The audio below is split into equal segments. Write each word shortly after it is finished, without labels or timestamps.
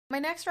My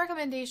next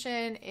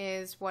recommendation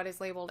is what is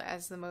labeled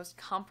as the most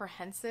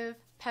comprehensive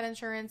pet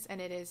insurance,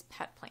 and it is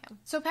Petplan.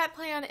 So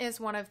Petplan is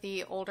one of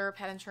the older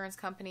pet insurance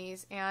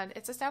companies, and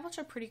it's established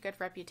a pretty good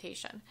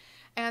reputation.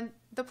 And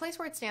the place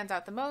where it stands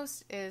out the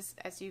most is,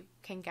 as you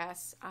can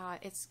guess,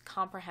 its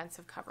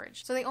comprehensive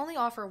coverage. So they only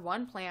offer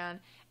one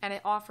plan, and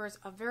it offers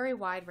a very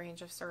wide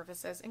range of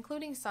services,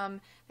 including some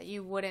that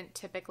you wouldn't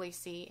typically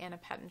see in a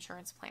pet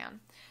insurance plan.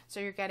 So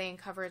you're getting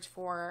coverage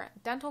for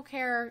dental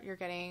care, you're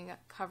getting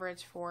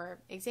coverage for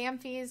exam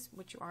fees,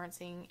 which you aren't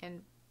seeing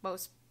in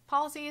most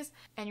policies,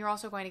 and you're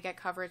also going to get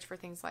coverage for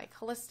things like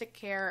holistic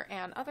care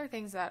and other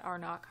things that are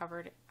not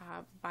covered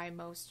by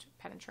most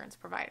pet insurance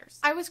providers.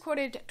 I was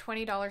quoted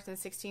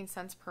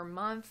 $20.16 per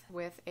month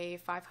with a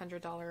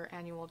 $500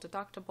 annual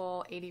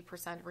deductible,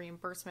 80%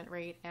 reimbursement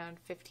rate, and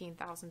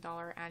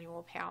 $15,000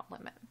 annual payout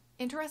limit.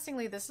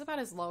 Interestingly, this is about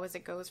as low as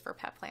it goes for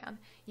Petplan.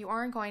 You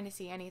aren't going to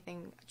see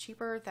anything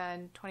cheaper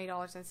than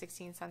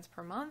 $20.16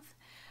 per month.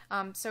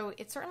 So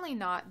it's certainly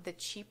not the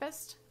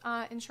cheapest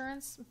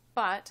insurance,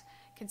 but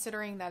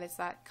considering that it's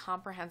that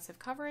comprehensive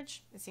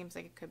coverage, it seems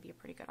like it could be a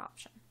pretty good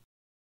option.